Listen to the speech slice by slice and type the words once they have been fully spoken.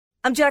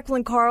I'm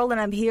Jacqueline Carl, and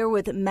I'm here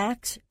with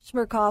Max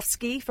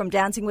Smirkovsky from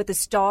Dancing with the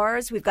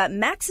Stars. We've got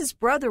Max's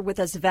brother with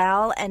us,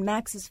 Val, and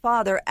Max's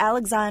father,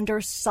 Alexander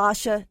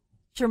Sasha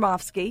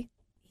Smirkovsky.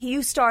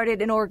 You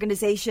started an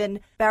organization,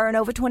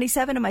 Baranova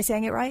 27, am I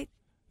saying it right?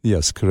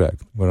 Yes,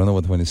 correct.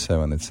 Baranova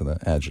 27, it's the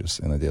address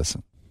in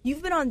Odessa.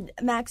 You've been on,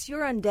 Max,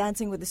 you're on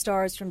Dancing with the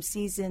Stars from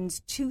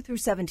seasons 2 through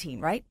 17,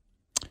 right?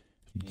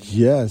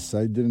 Yes,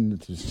 I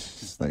didn't.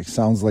 It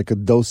sounds like a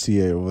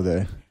dossier over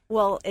there.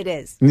 Well, it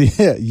is.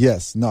 Yeah,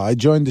 yes. No, I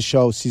joined the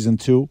show season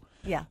 2.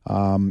 Yeah.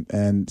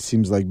 And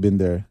seems like been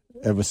there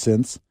ever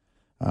since.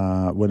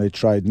 When I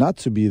tried not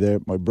to be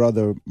there, my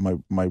brother,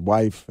 my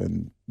wife,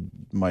 and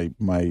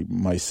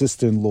my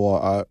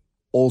sister-in-law are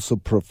also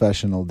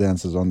professional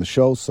dancers on the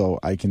show, so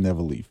I can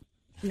never leave.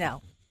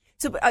 No.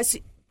 So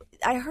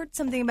I heard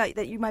something about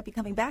that you might be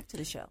coming back to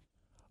the show.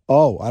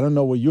 Oh, I don't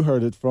know where you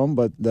heard it from,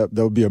 but that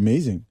would be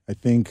amazing. I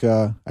think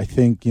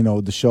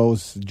the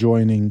show's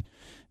joining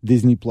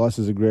Disney Plus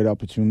is a great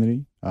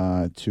opportunity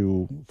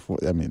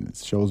the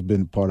show's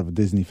been part of a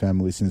Disney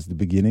family since the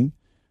beginning,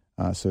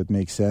 so it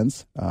makes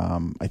sense.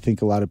 I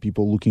think a lot of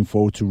people looking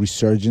forward to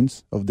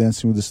resurgence of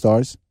Dancing with the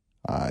Stars.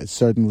 It's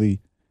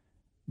certainly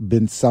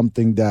been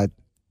something that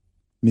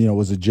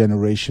was a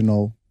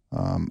generational,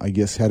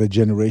 had a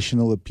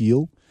generational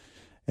appeal,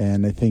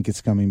 and I think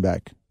it's coming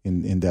back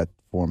in that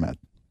format.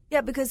 Yeah,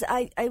 because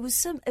it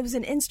was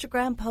an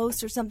Instagram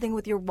post or something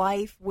with your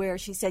wife where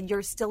she said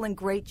you're still in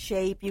great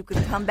shape. You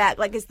could come back,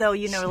 like as though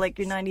like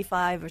you're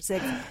 95 or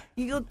 6.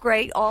 You look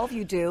great, all of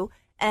you do,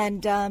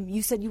 and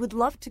you said you would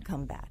love to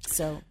come back.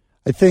 So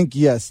I think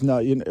yes. No,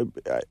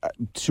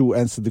 to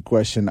answer the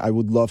question, I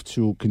would love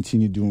to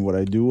continue doing what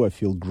I do. I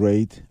feel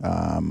great.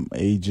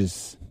 Age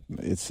is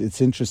it's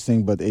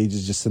interesting, but age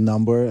is just a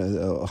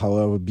number.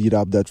 However beat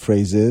up that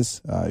phrase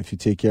is, if you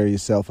take care of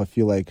yourself, I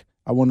feel like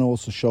I want to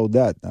also show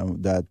that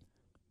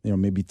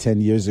maybe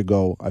 10 years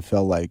ago, I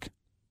felt like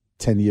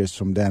 10 years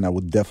from then, I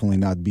would definitely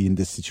not be in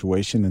this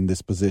situation, in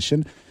this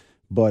position.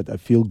 But I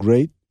feel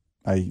great.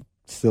 I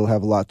still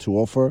have a lot to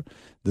offer.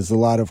 There's a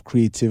lot of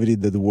creativity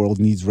that the world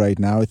needs right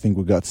now. I think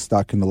we got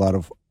stuck in a lot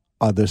of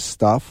other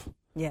stuff.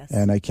 Yes.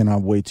 And I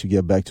cannot wait to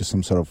get back to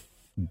some sort of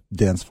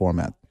dance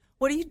format.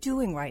 What are you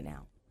doing right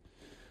now?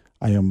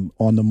 I am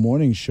on the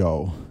morning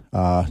show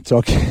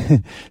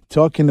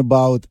talking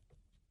about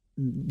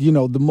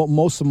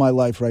most of my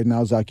life right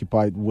now is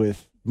occupied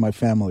with my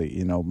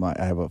family.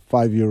 I have a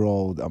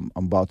 5-year-old. I'm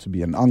about to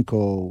be an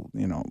uncle.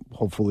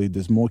 Hopefully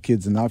there's more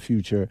kids in our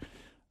future.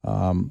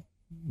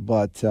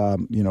 But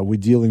we're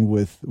dealing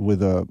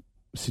with a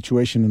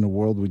situation in the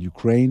world with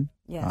Ukraine.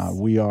 Yes.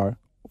 We are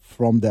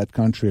from that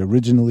country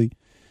originally.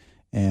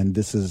 And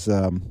this is,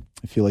 I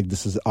feel like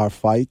this is our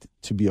fight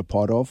to be a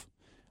part of.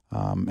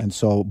 And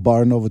so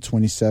Baranova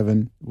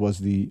 27 was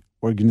the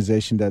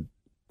organization that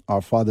our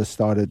father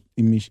started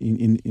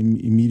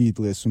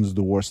immediately as soon as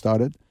the war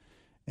started.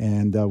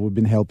 And we've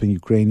been helping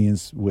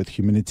Ukrainians with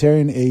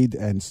humanitarian aid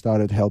and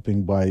started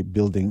helping by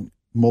building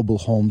mobile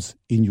homes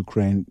in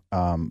Ukraine.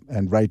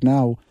 And right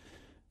now,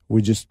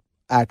 we're just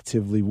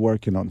actively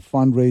working on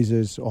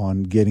fundraisers,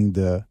 on getting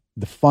the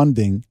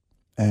funding.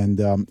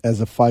 And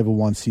as a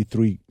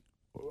 501c3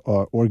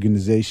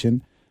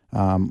 organization,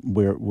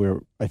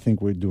 I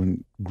think we're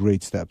doing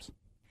great steps.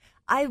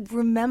 I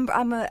remember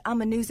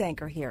I'm a news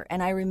anchor here,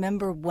 and I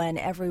remember when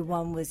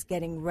everyone was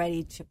getting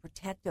ready to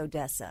protect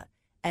Odessa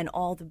and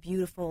all the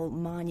beautiful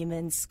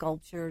monuments,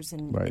 sculptures,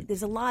 and right.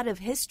 There's a lot of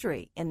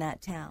history in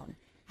that town.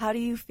 How do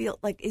you feel?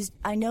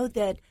 I know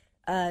that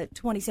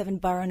 27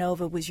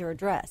 Baranova was your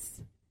address.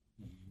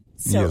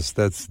 So, yes,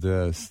 that's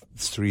the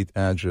street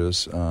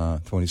address,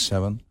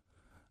 27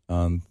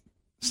 on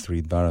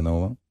Street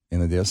Baranova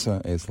in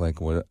Odessa. It's like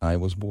where I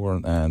was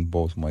born, and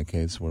both my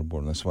kids were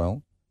born as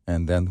well.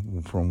 And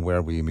then from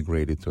where we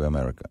immigrated to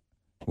America.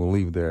 We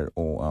lived there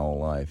all our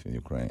life in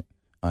Ukraine.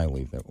 I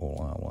lived there all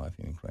our life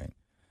in Ukraine.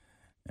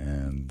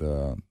 And,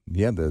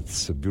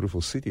 that's a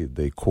beautiful city.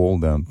 They call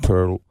them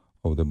Pearl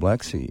of the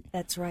Black Sea.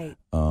 That's right.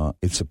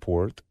 It's a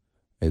port.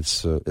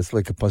 It's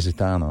like a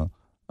Positano,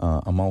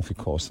 Amalfi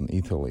Coast in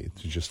Italy,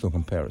 just no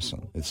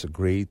comparison. It's a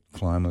great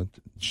climate,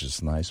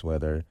 just nice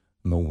weather,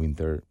 no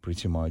winter,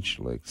 pretty much,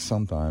 like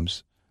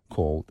sometimes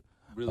cold.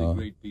 Really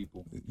great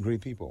people.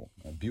 Great people,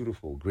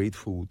 beautiful, great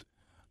food,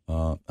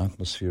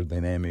 atmosphere,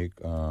 dynamic,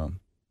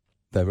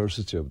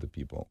 diversity of the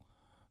people.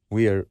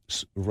 We are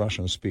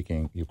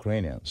Russian-speaking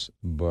Ukrainians,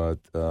 but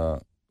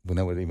we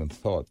never even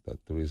thought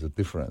that there is a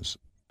difference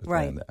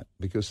between that.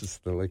 Because it's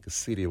like a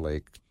city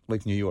like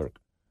New York,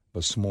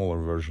 a smaller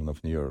version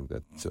of New York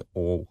that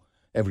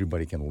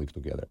everybody can live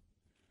together.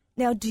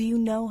 Now, do you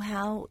know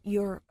how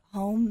your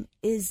home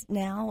is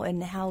now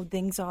and how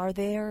things are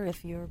there?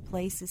 If your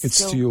place is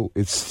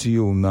it's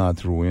still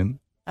not ruined.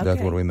 Okay.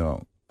 That's what we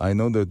know. I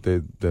know that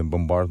the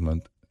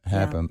bombardment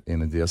happened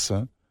in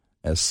Odessa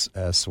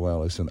as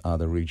well as in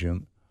other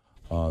region.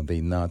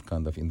 They're not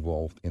kind of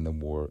involved in the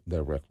war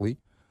directly,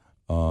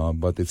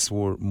 but it's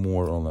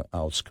more on the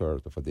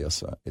outskirts of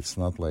Odessa. It's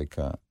not like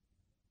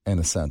in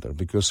the center,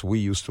 because we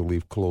used to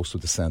live close to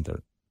the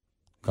center,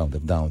 kind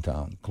of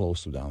downtown,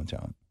 close to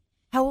downtown.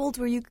 How old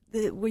were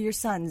your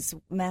sons,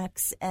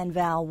 Max and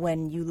Val,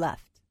 when you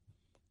left?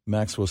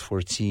 Max was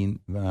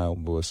 14, Val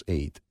was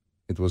 8.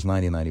 It was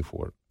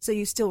 1994. So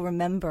you still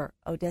remember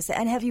Odessa,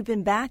 and have you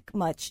been back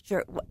much?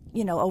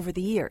 Over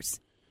the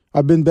years.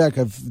 I've been back.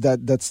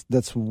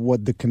 That's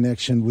what the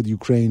connection with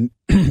Ukraine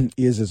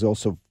is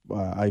also.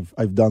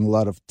 I've done a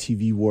lot of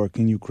TV work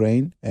in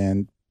Ukraine,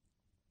 and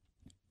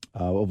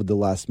over the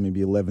last maybe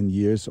 11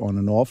 years, on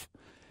and off.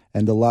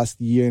 And the last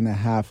year and a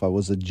half, I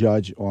was a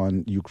judge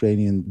on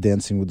Ukrainian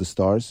Dancing with the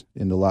Stars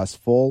in the last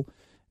fall,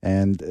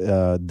 and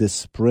this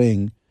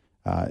spring,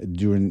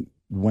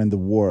 when the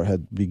war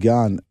had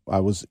begun,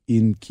 I was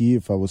in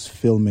Kyiv. I was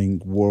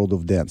filming World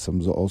of Dance. I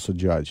was also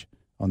judge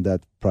on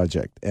that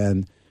project,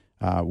 and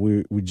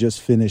we just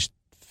finished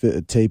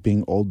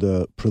taping all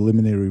the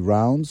preliminary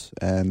rounds.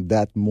 And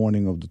that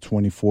morning of the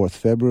 24th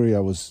February, I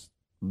was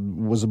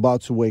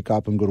about to wake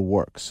up and go to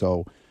work.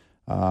 So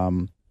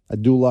I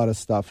do a lot of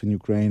stuff in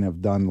Ukraine.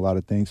 I've done a lot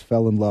of things.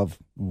 Fell in love,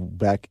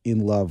 back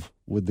in love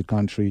with the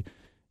country.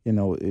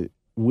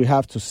 We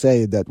have to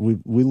say that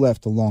we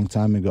left a long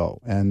time ago,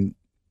 and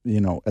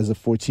as a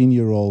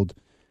 14-year-old,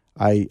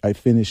 I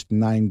finished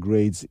 9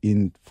 grades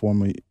in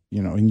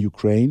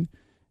Ukraine,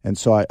 and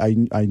so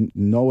I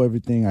know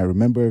everything. I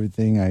remember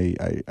everything. I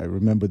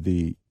remember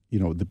the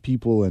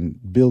people and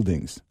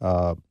buildings.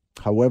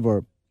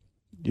 However,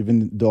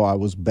 even though I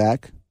was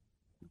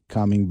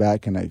coming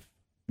back, and I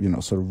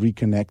sort of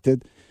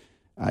reconnected,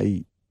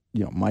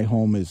 my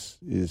home is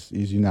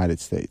United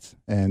States,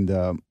 and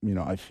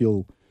I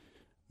feel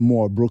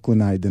more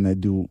Brooklynite than I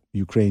do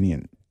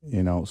Ukrainian.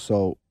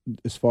 So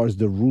as far as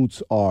the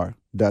roots are,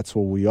 that's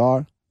where we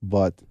are.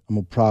 But I'm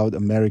a proud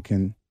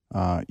American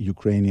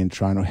Ukrainian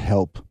trying to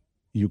help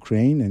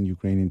Ukraine and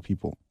Ukrainian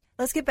people.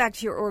 Let's get back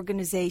to your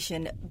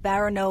organization,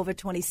 Baranova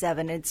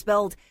 27. It's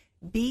spelled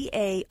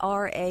BARANOVA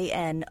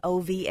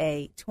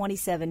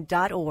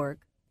 27.org.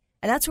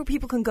 And that's where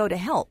people can go to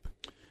help.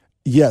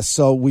 Yes.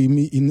 So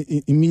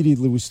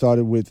immediately we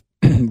started with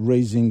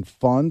raising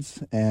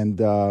funds and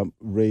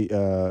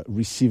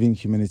receiving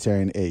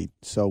humanitarian aid.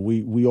 So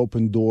we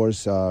opened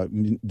doors.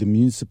 The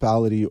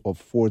municipality of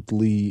Fort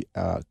Lee,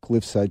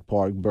 Cliffside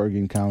Park,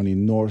 Bergen County,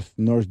 North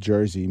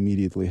Jersey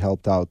immediately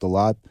helped out a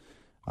lot.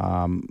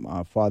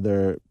 Our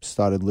father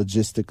started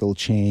logistical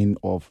chain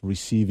of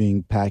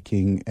receiving,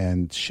 packing,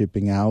 and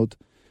shipping out.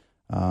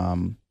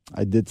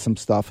 I did some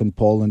stuff in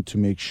Poland to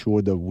make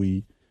sure that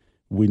we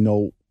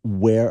know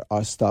where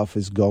our stuff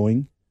is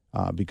going,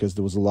 because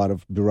there was a lot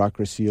of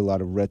bureaucracy, a lot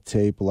of red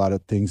tape, a lot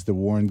of things that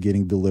weren't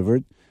getting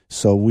delivered.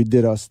 So we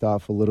did our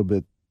stuff a little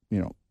bit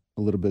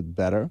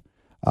better.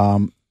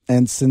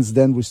 And since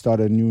then, we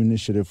started a new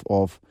initiative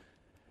of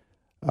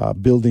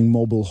building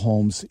mobile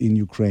homes in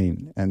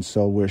Ukraine. And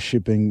so we're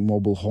shipping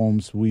mobile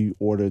homes. We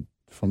ordered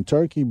from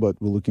Turkey,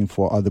 but we're looking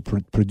for other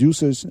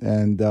producers.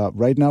 And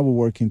right now we're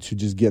working to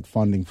just get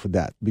funding for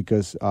that,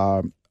 because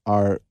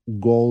our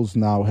goals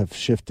now have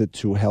shifted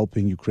to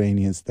helping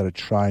Ukrainians that are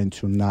trying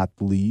to not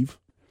leave.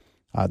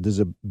 There's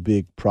a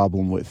big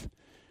problem with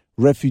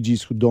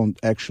refugees who don't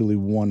actually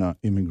want to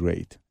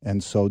immigrate.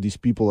 And so these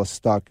people are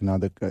stuck in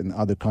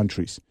other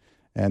countries.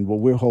 And what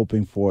we're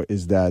hoping for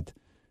is that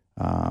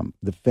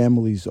the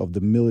families of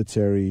the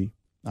military,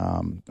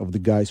 of the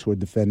guys who are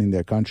defending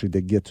their country,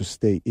 they get to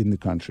stay in the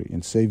country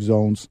in safe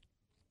zones.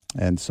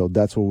 And so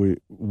that's what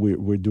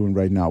we're doing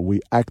right now.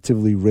 We're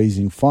actively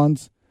raising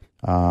funds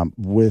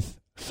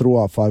through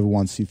our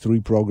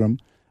 501c3 program.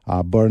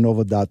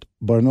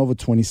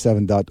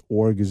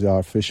 Baranova27.org is our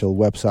official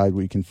website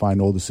where you can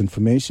find all this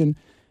information,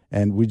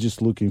 and we're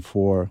just looking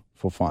for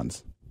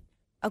funds.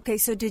 Okay,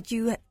 so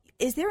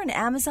is there an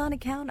Amazon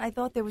account? I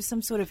thought there was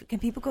some sort of, can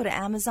people go to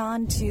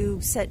Amazon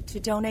to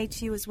donate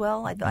to you as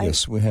well?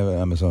 Yes, we have an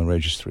Amazon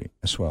registry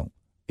as well.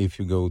 If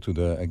you go to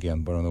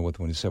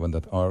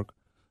Baranova27.org,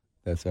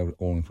 that's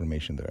all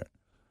information there.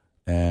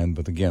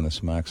 But again,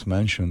 as Max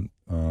mentioned,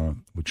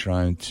 we're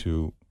trying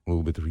to a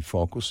little bit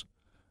refocus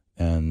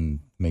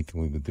and make a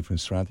little bit different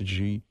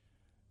strategy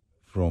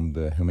from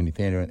the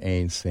humanitarian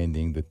aid,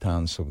 sending the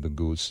tons of the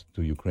goods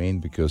to Ukraine,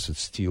 because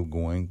it's still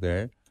going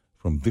there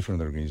from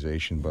different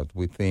organizations. But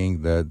we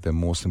think that the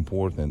most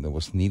important, the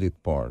most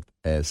needed part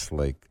is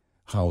like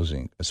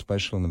housing,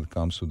 especially when it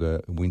comes to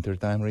the winter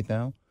time right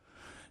now.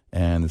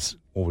 And it's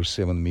over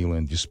 7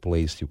 million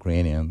displaced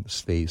Ukrainians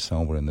stay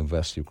somewhere in the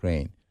West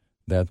Ukraine.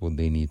 That's what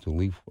they need to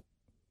live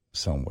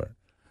somewhere.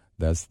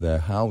 That's the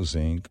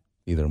housing,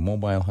 either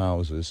mobile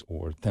houses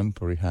or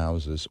temporary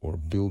houses or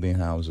building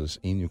houses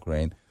in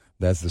Ukraine.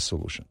 That's the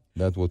solution.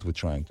 That's what we're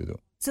trying to do.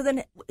 So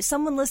then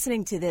someone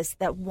listening to this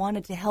that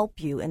wanted to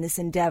help you in this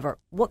endeavor,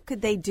 what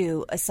could they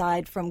do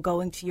aside from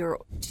going to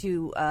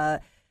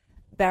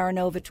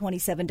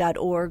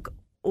Baranova27.org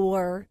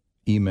or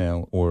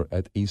email, or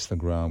at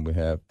Instagram? We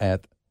have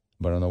at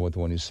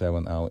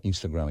Baranova27, our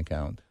Instagram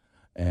account.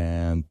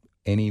 And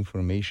any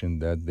information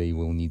that they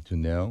will need to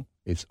know,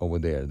 it's over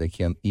there. They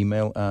can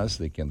email us,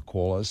 they can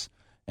call us,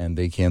 and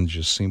they can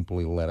just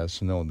simply let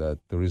us know that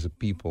there is a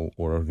people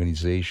or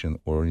organization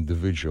or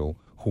individual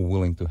who are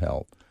willing to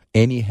help.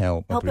 Any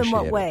help Help in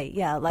appreciated. what way?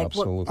 Yeah, like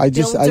Absolutely. what I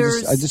just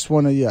builders?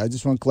 want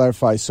to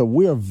clarify. So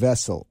we're a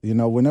vessel.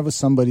 Whenever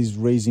somebody's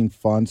raising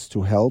funds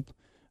to help,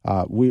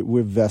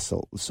 we're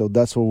vessel. So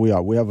that's what we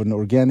are. We have an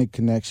organic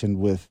connection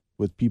with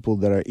people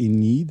that are in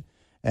need,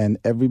 and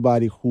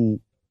everybody who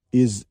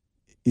is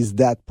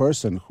that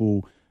person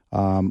who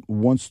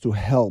wants to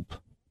help,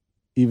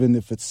 even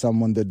if it's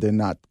someone that they're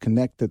not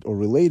connected or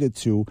related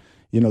to.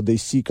 They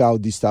seek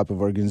out these type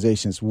of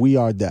organizations. We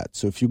are that.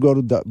 So if you go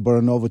to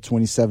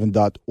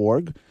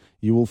Baranova27.org,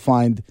 you will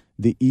find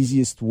the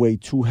easiest way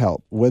to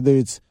help, whether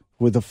it's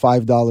with a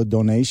 $5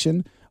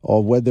 donation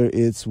or whether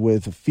it's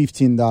with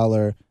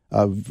 $15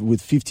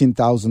 with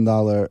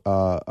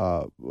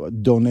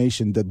 $15,000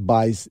 donation that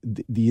buys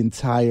the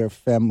entire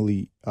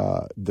family,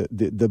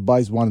 that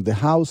buys one of the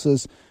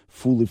houses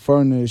fully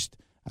furnished,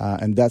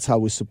 and that's how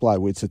we supply.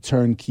 It's a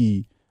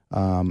turnkey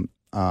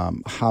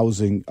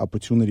housing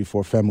opportunity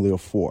for a family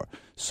of 4.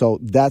 So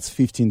that's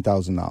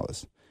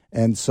 $15,000.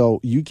 And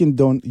so you can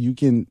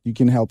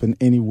help in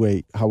any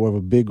way, however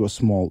big or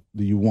small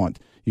that you want.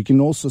 You can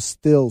also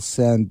still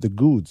send the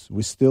goods.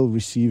 We're still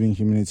receiving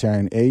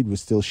humanitarian aid. We're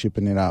still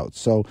shipping it out.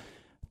 So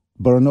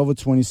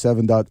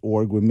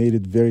Baranova27.org, we made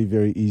it very,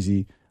 very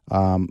easy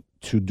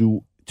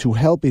to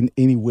help in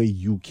any way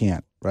you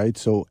can, right?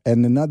 So,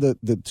 and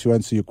to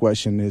answer your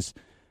question is,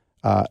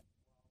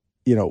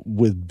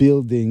 with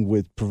building,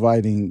 with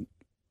providing,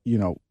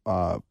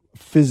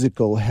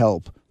 physical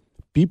help,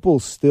 people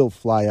still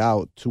fly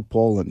out to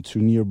Poland, to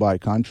nearby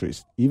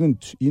countries, even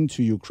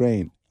into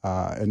Ukraine.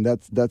 And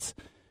that's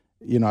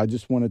I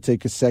just want to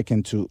take a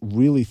second to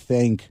really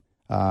thank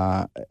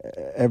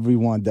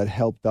everyone that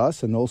helped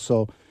us, and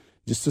also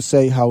just to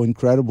say how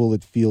incredible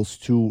it feels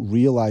to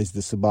realize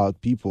this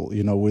about people.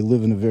 We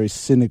live in a very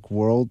cynic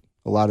world.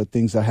 A lot of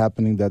things are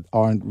happening that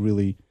aren't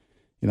really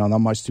not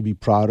much to be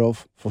proud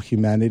of for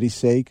humanity's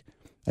sake.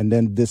 And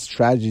then this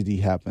tragedy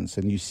happens,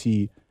 and you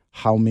see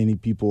how many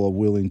people are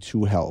willing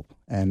to help.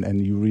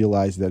 And you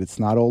realize that it's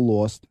not all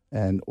lost,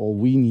 and all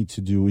we need to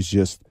do is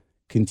just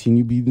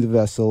continue being the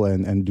vessel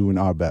and doing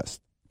our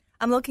best.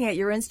 I'm looking at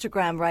your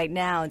Instagram right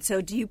now. And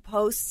so do you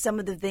post some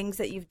of the things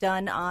that you've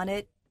done on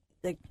it,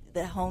 the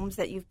homes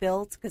that you've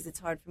built? Because it's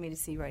hard for me to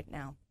see right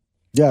now.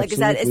 Yeah, like, is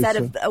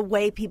that a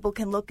way people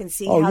can look and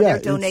see how their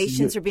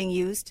donations are being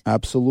used?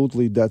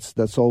 Absolutely.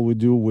 That's all we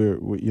do.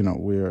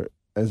 We're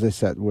as I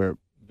said, we're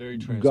very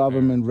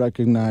government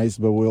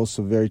recognized, but we're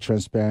also very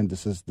transparent.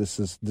 This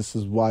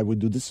is why we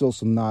do. This is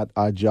also not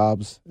our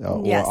jobs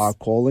or our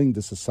calling.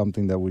 This is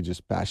something that we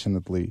just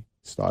passionately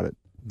started.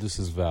 This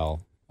is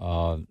Val.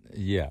 I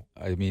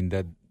mean,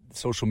 that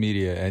social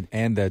media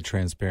and that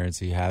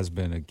transparency has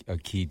been a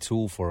key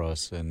tool for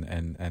us,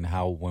 and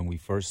how when we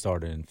first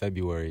started in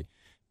February,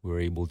 we were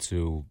able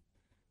to,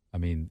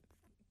 in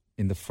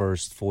the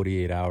first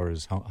 48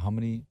 hours, how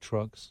many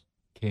trucks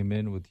came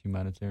in with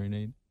humanitarian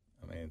aid?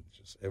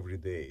 Just every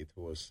day it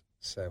was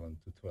 7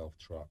 to 12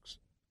 trucks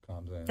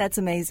comes in. That's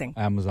amazing.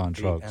 Amazon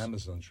trucks.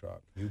 Amazon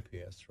truck,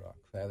 UPS truck,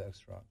 FedEx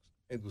trucks.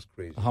 It was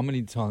crazy. How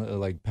many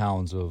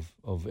pounds of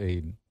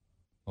aid?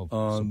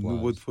 We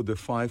would, for the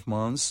 5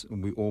 months,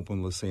 we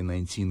opened, let's say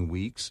 19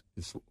 weeks.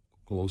 It's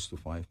close to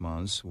 5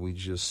 months. We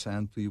just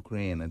sent to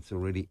Ukraine. It's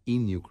already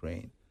in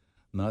Ukraine,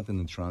 not in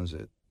the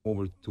transit,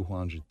 over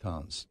 200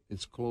 tons.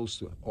 It's close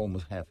to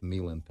almost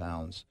 500,000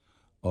 pounds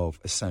of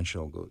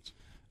essential goods.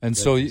 And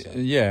so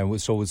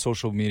with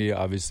social media,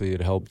 obviously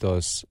it helped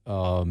us,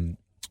 kind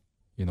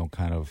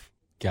of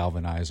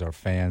galvanize our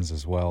fans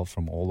as well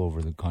from all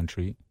over the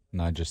country,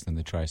 not just in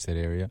the tri-state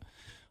area.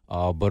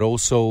 But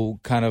also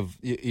kind of,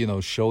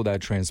 show that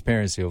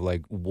transparency of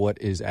like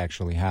what is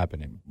actually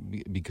happening,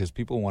 because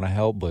people want to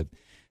help, but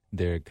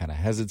they're kind of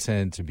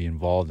hesitant to be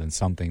involved in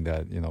something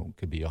that,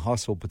 could be a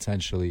hustle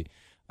potentially.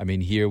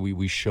 Here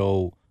we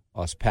show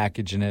us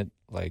packaging it,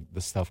 like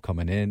the stuff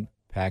coming in,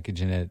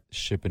 packaging it,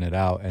 shipping it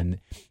out. And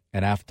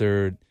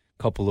after a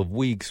couple of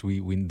weeks,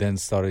 we then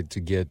started to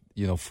get,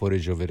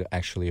 footage of it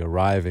actually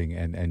arriving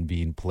and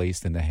being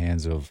placed in the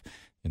hands of,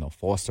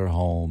 foster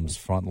homes,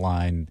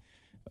 frontline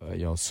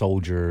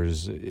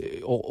soldiers,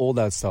 all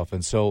that stuff.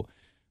 And so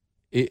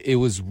it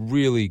was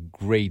really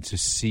great to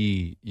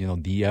see,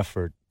 the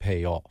effort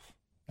pay off.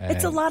 And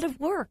it's a lot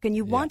of work, and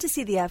you want to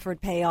see the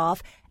effort pay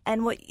off.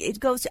 And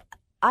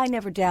I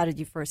never doubted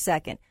you for a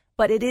second,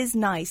 but it is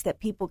nice that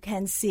people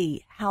can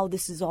see how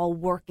this is all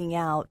working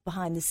out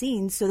behind the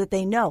scenes so that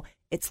they know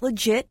it's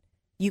legit,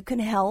 you can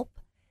help,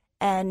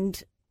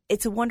 and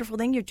it's a wonderful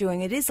thing you're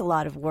doing. It is a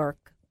lot of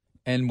work.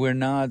 And we're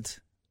not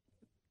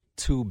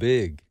too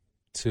big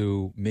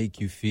to make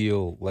you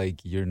feel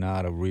like you're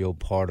not a real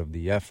part of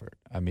the effort.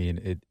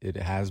 It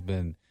has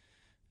been,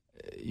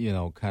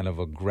 kind of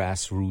a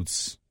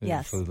grassroots,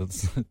 for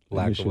the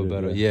lack of a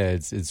better.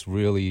 It's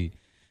really,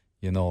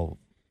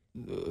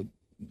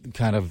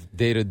 kind of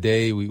day to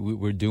day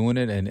we're doing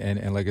it,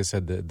 and like I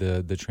said,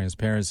 the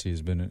transparency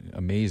has been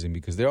amazing,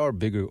 because there are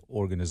bigger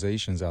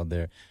organizations out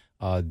there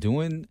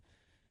doing,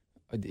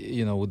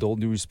 with all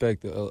due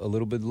respect, a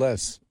little bit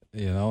less.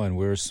 and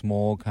we're a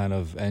small kind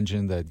of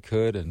engine that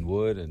could and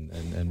would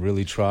and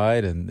really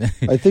tried. And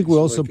I think we It's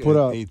also like, put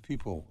out 8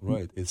 people,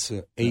 right? It's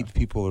a 8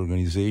 people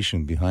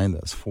organization behind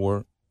us.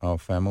 4 our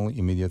family,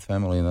 immediate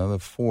family, and another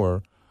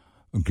 4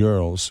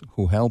 girls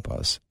who help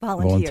us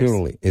Volunteers.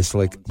 voluntarily. It's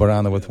like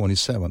Baranova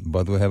 27,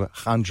 but we have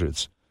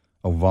hundreds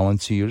of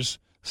volunteers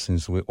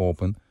since we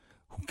opened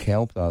who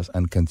helped us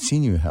and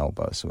continue to help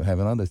us. We have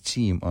another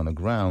team on the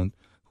ground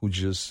who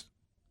just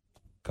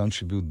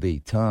contribute their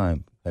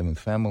time, having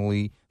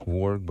family,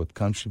 work, but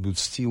contribute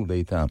still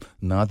their time.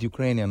 Not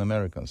Ukrainian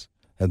Americans.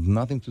 Had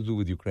nothing to do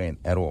with Ukraine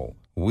at all.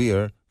 We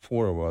are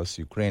 4 of us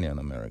Ukrainian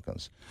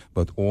Americans.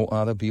 But all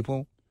other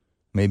people,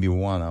 maybe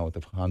 1 out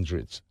of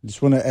hundreds.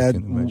 Just want to add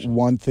can imagine.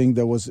 one thing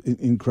that was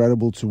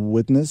incredible to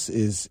witness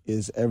is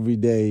every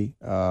day,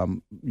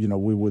 we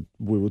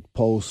would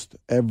post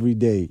every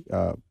day.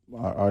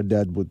 Our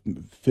dad would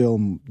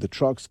film the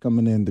trucks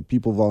coming in, the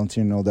people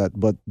volunteering, and all that.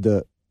 But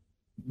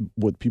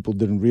what people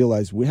didn't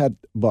realize, we had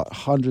about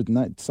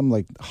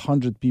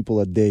 100 people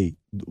a day.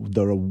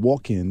 There are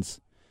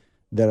walk-ins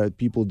that are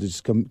people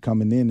just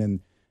coming in, and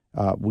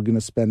we're going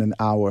to spend an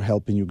hour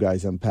helping you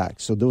guys unpack.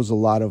 So there was a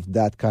lot of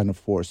that kind of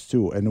force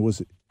too. And it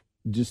was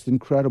just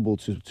incredible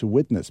to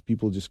witness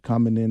people just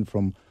coming in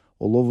from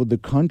all over the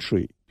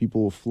country.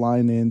 People were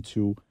flying in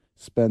to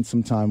spend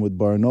some time with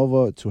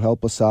Baranova to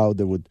help us out.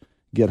 They would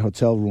get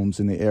hotel rooms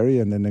in the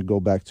area and then they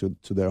go back to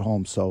their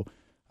home. So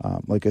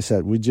like I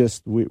said,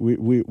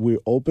 we're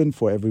open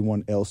for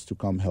everyone else to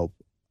come help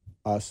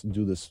us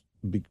do this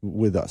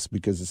with us,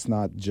 because it's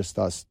not just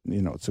us,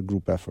 it's a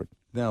group effort.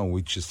 Now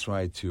we just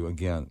try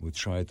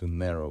to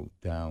narrow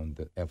down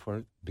the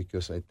effort,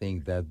 because I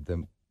think that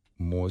the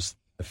most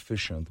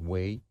efficient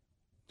way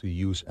to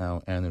use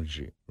our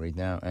energy right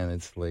now, and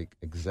it's like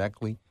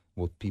exactly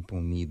what people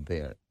need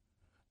there.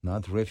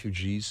 Not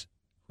refugees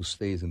who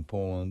stays in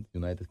Poland,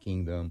 United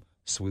Kingdom,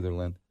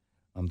 Switzerland.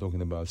 I'm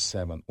talking about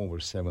over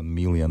 7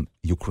 million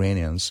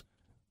Ukrainians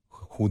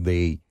who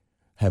they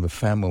have a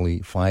family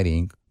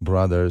fighting,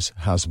 brothers,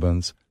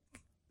 husbands,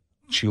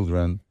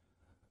 children,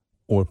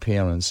 or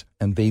parents,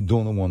 and they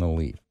don't want to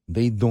leave.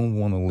 They don't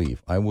want to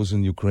leave. I was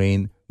in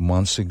Ukraine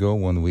months ago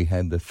when we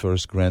had the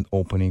first grand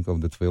opening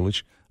of that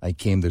village. I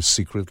came there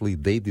secretly.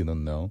 They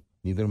didn't know,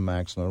 neither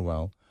Max nor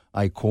Val.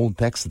 I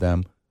text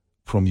them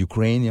from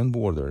Ukrainian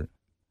border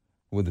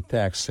with a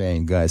text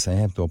saying, guys, I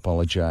have to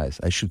apologize.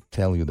 I should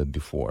tell you that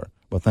before,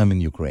 but I'm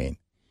in Ukraine.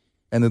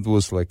 And it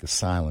was like a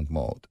silent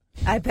mode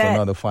I for bet.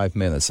 another 5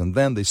 minutes. And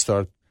then they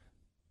start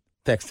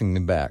texting me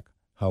back.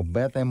 How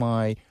bad am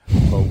I?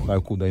 How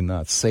could I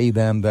not say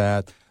them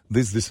that?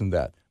 This, and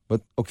that.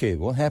 But, okay,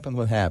 what happened?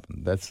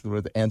 That's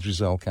where the end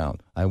result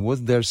count. I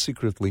was there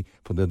secretly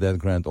for that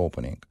grand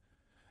opening.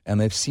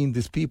 And I've seen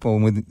these people,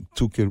 when we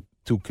took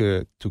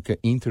a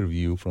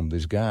interview from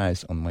these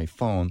guys on my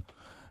phone,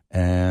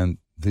 and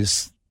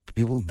these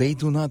people, they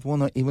do not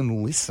want to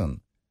even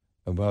listen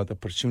about the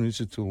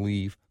opportunity to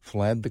leave,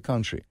 fled the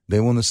country.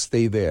 They want to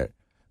stay there.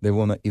 They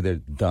want to either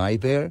die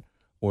there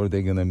or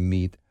they're going to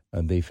meet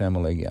their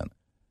family again.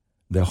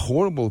 The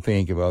horrible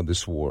thing about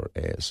this war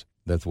is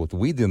that what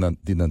we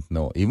didn't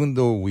know, even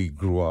though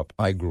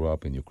I grew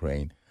up in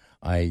Ukraine,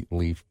 I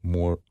lived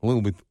a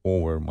little bit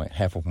over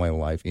half of my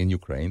life in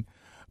Ukraine,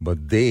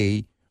 but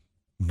they,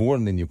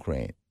 born in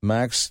Ukraine,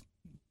 Max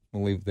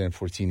lived there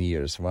 14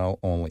 years, well,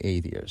 only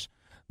 8 years.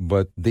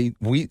 But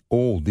we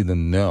all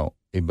didn't know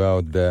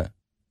about the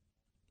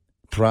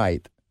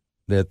pride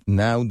that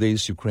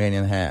nowadays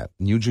Ukrainians have,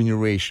 new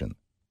generation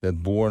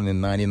that born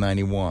in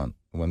 1991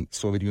 when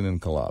Soviet Union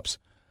collapsed,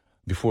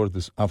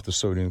 after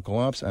Soviet Union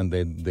collapse, and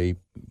they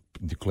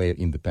declared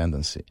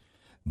independence.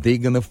 They're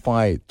gonna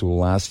fight to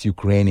last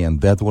Ukrainian.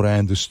 That's what I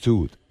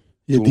understood.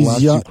 Yeah,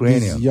 these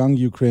young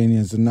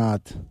Ukrainians are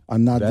not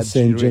the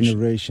same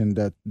generation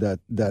that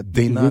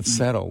they not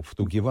settle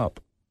to give up.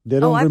 They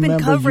don't I've been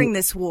remember covering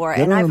this war,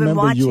 and I've been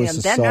watching them.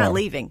 They're not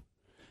leaving.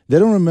 They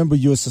don't remember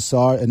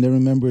USSR, and they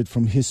remember it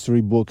from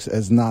history books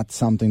as not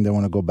something they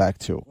want to go back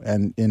to.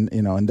 And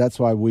that's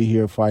why we're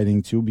here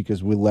fighting too,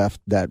 because we left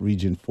that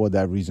region for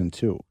that reason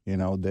too.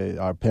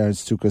 Our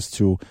parents took us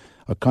to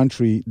a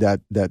country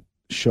that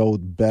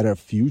showed better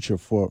future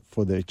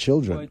for their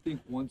children. Well, I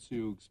think once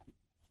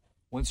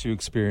you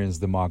experience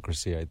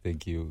democracy, I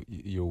think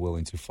you're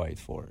willing to fight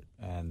for it,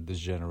 and this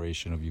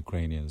generation of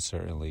Ukrainians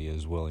certainly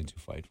is willing to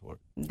fight for it.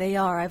 They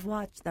are. I've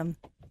watched them.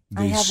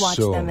 I have watched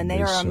them, and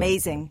they are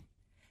amazing.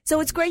 So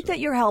it's great that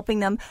you're helping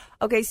them.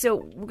 Okay, so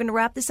we're going to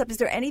wrap this up. Is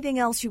there anything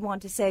else you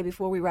want to say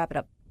before we wrap it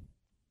up?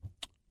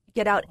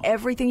 Get out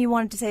everything you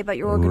wanted to say about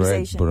your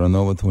organization. Right,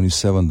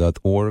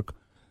 Baranova27.org,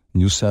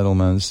 new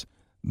settlements,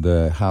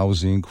 the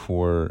housing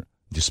for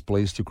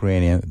displaced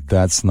Ukrainian,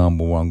 that's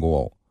number one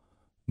goal.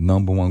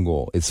 Number one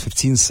goal. It's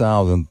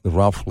 15,000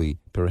 roughly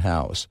per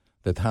house.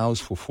 That house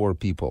for 4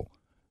 people.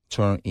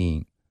 Turn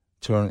in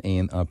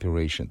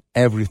operation.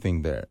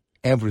 Everything there.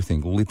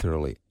 Everything,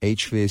 literally.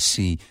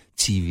 HVAC,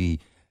 TV,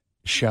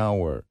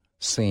 shower,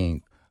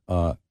 sink,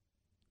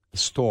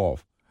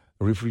 stove,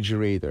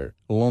 refrigerator,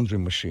 laundry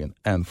machine,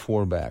 and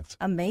 4 bags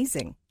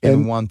Amazing.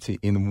 in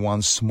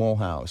one small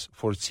house,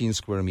 14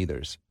 square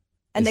meters.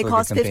 And It's they like a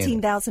cost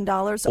container.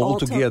 $15,000 all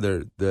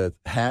Altogether, the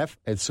half,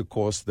 it's a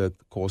cost that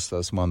cost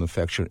us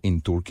manufacture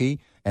in Turkey,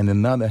 and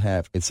another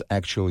half, it's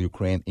actual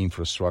Ukraine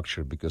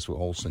infrastructure, because we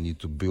also need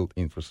to build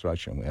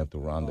infrastructure, and we have to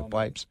run the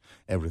pipes,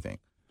 everything.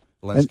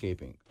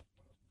 Landscaping.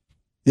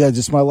 Yeah,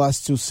 just my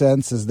last 2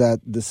 cents is that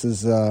this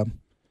is,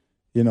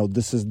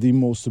 this is the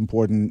most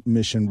important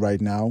mission right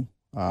now.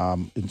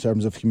 In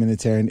terms of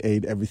humanitarian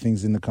aid,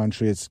 everything's in the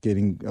country. It's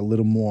getting a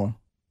little more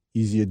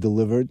easier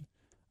delivered.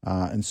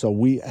 And so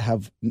we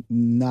have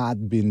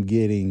not been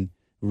getting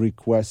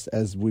requests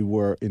as we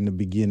were in the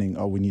beginning.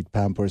 Oh, we need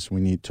Pampers, we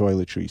need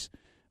toiletries.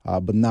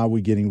 But now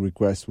we're getting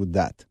requests with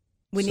that.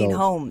 We need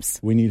homes.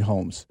 We need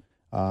homes.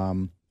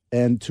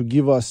 And to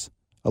give us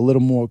a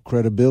little more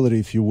credibility,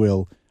 if you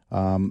will,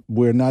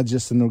 we're not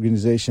just an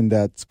organization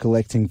that's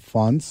collecting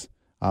funds,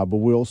 but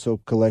we're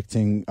also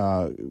collecting,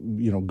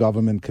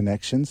 government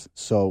connections.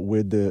 So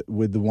we're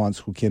the ones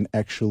who can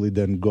actually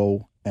then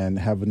go and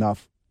have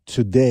enough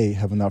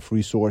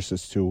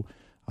resources to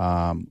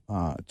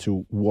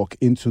walk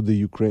into the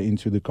Ukraine,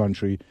 into the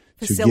country,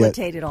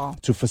 Facilitate it all.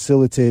 To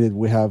facilitate it,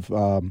 we have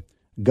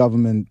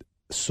government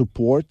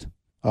support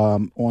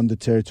on the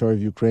territory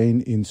of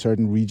Ukraine in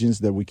certain regions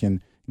that we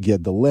can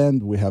get the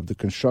land. We have the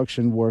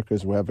construction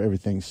workers. We have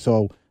everything.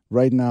 So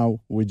right now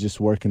we're just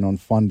working on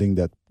funding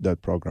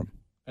that program.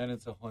 And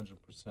it's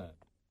 100%.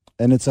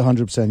 And it's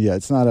 100%. Yeah,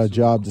 it's not our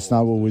job. It's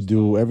not what we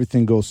do.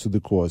 Everything goes to the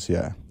cause.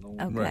 Yeah.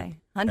 Okay,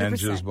 100%. And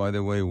just by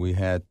the way, we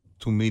had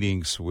 2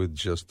 meetings with,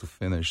 just to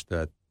finish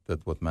that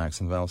what Max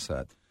and Val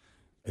said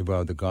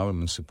about the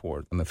government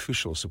support and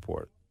official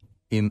support.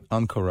 In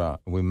Ankara,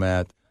 we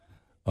met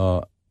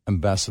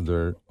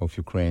Ambassador of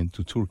Ukraine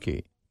to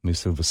Turkey,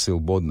 Mr. Vasil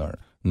Bodnar.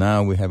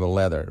 Now we have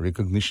a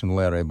recognition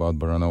letter about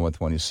Baranova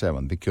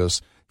 27,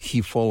 because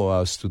he follow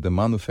us to the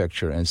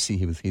manufacturer and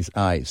see with his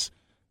eyes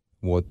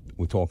what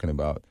we're talking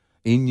about.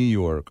 In New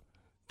York,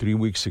 3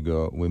 weeks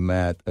ago, we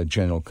met a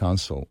general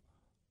counsel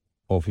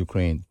of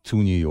Ukraine to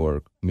New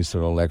York,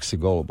 Mr. Alexei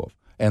Golubov.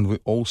 And we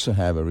also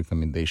have a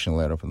recommendation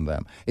letter from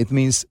them. It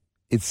means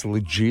it's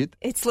legit.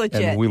 It's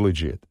legit. And we're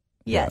legit.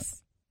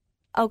 Yes.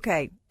 Yeah.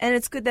 Okay. And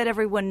it's good that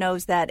everyone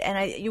knows that.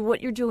 And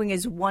what you're doing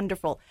is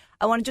wonderful.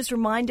 I want to just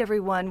remind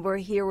everyone we're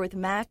here with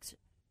Max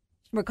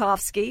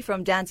Chmerkovskiy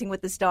from Dancing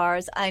with the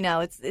Stars. I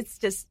know, it's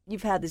just,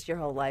 you've had this your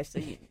whole life, so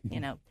you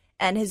know.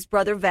 And his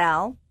brother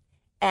Val.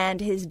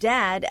 And his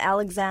dad,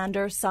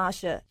 Alexander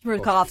Sasha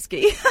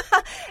Chmerkovskiy.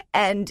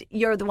 And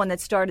you're the one that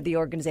started the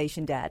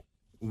organization, Dad.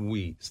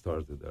 We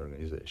started the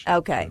organization.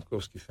 Okay. The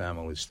Chmerkovskiy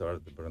family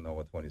started the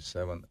Baranova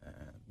 27. And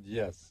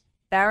Yes.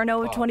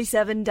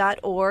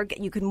 Baranova27.org.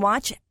 You can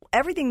watch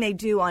everything they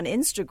do on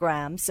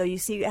Instagram, so you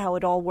see how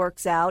it all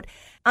works out.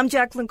 I'm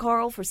Jacqueline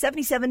Carl for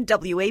 77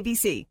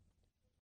 WABC.